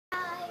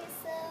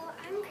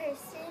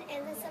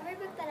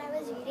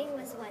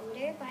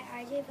Wonder by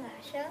R.J.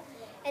 Palacio,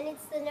 and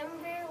it's the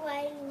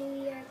 #1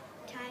 New York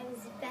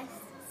Times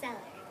bestseller.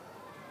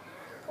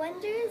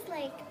 Wonder is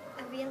like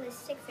a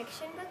realistic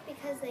fiction book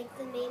because like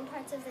the main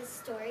parts of the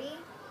story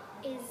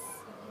is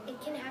it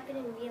can happen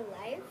in real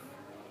life.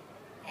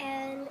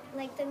 And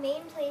like the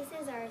main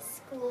places are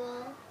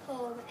school,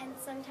 home, and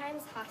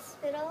sometimes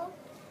hospital.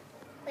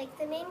 Like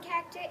the main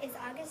character is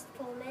August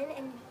Pullman,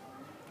 and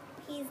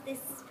he's this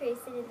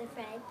person in the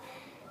front.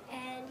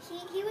 And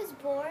he was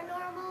born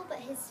normal, but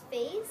his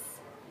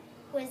face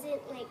wasn't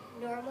like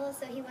normal,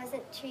 so he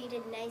wasn't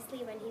treated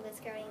nicely when he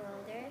was growing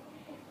older.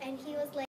 And he was like